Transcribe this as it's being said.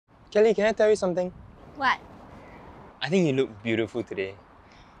Kelly, can I tell you something? What? I think you look beautiful today.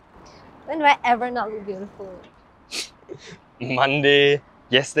 When do I ever not look beautiful? Monday,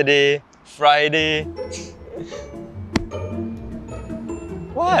 yesterday, Friday.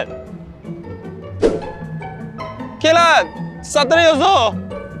 What? Kayla, Saturday also.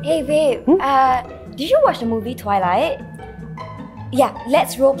 Hey babe, did you watch the movie Twilight? Yeah,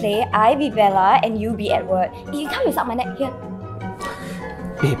 let's roleplay. I be Bella and you be Edward. You can't mess up my neck here.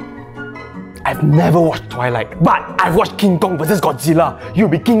 Babe, I've never watched Twilight, but I've watched King Kong vs Godzilla. You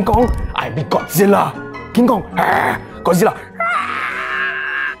be King Kong, I be Godzilla. King Kong, Godzilla.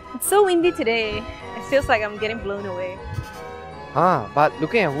 It's so windy today. It feels like I'm getting blown away. But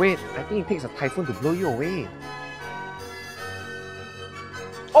looking at weight, I think it takes a typhoon to blow you away.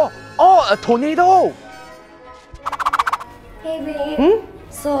 Oh, a tornado! Hey babe,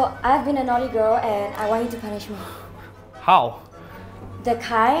 so I've been a naughty girl and I want you to punish me. How? The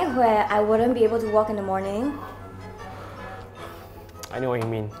kind where I wouldn't be able to walk in the morning. I know what you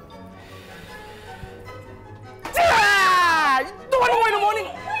mean. Ah! Don't want to go in the morning!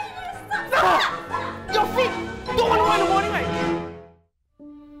 Your feet! Don't want to go in the morning, right?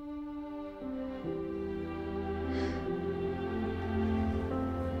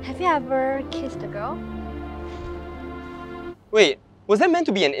 Have you ever kissed a girl? Wait, was that meant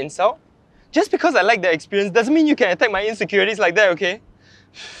to be an insult? Just because I like the experience doesn't mean you can attack my insecurities like that, okay?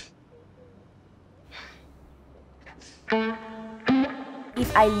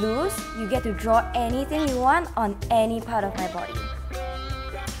 If I lose, you get to draw anything you want on any part of my body.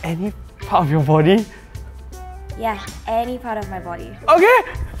 Any part of your body? Yeah, any part of my body. Okay!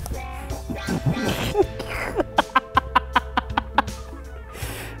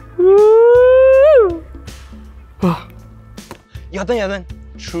 Your turn.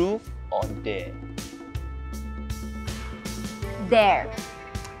 Truth or dare? Dare.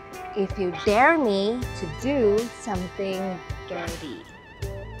 If you dare me to do something dirty.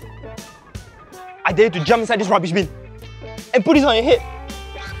 I dare you to jump inside this rubbish bin and put this on your head.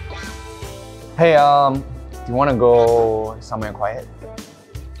 Hey, do you want to go somewhere quiet?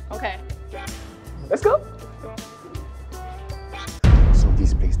 Okay. Let's go! So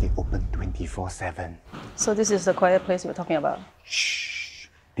this place, they open 24/7. So this is the quiet place we're talking about. Shh!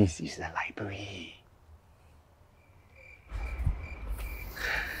 This is the library.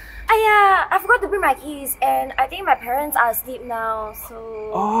 I forgot to bring my keys and I think my parents are asleep now, so...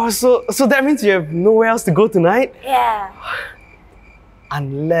 Oh, so that means you have nowhere else to go tonight? Yeah.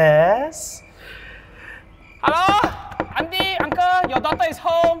 Unless... Hello? Auntie, uncle, your daughter is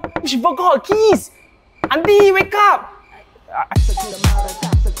home. She forgot her keys. Auntie, wake up!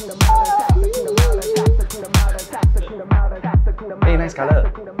 Hey, nice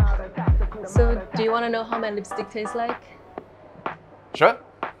color. So do you want to know how my lipstick tastes like? Sure.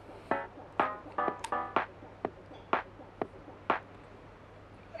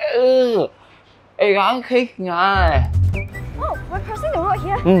 Ê, gắng khít nha. Oh, we're crossing the road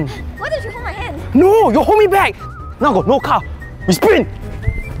here. Why don't you hold my hand? No, you hold me back. Now got no car. We sprint.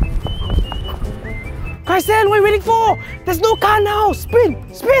 Chrysan, what are you waiting for? There's no car now. Sprint.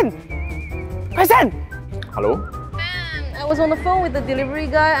 Chrysan. Hello? Man, I was on the phone with the delivery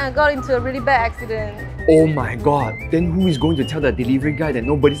guy and I got into a really bad accident. Oh my god, then who is going to tell the delivery guy that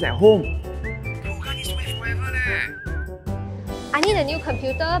nobody's at home? I need a new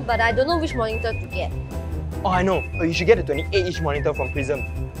computer, but I don't know which monitor to get. Oh, I know. You should get a 28-inch monitor from Prism.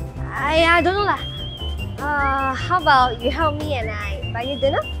 I don't know lah. How about you help me and I buy you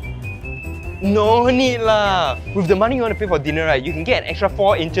dinner? No need lah. With the money you want to pay for dinner, right, you can get an extra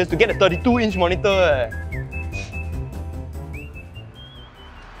 4 inches to get a 32-inch monitor.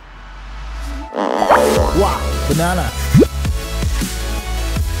 Wow, banana.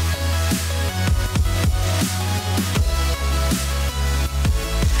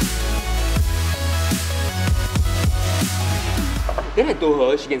 Then I told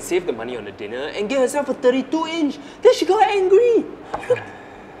her she can save the money on the dinner and get herself a 32-inch. Then she got angry.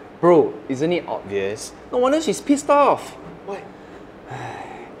 Bro, isn't it obvious? No wonder she's pissed off. Why?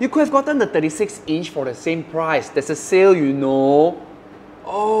 You could have gotten the 36-inch for the same price. There's a sale, you know.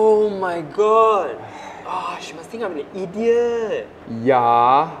 Oh my god. She must think I'm an idiot.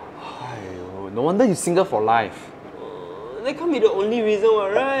 Yeah. Aiyo, no wonder you're single for life. That can't be the only reason,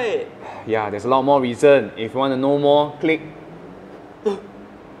 right? Yeah, there's a lot more reason. If you want to know more, click.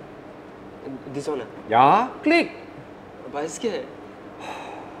 This one? Yeah, click. But I'm scared.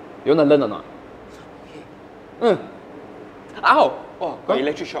 You want to learn or not? Ow! Oh, got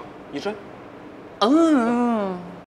electric shock. You try?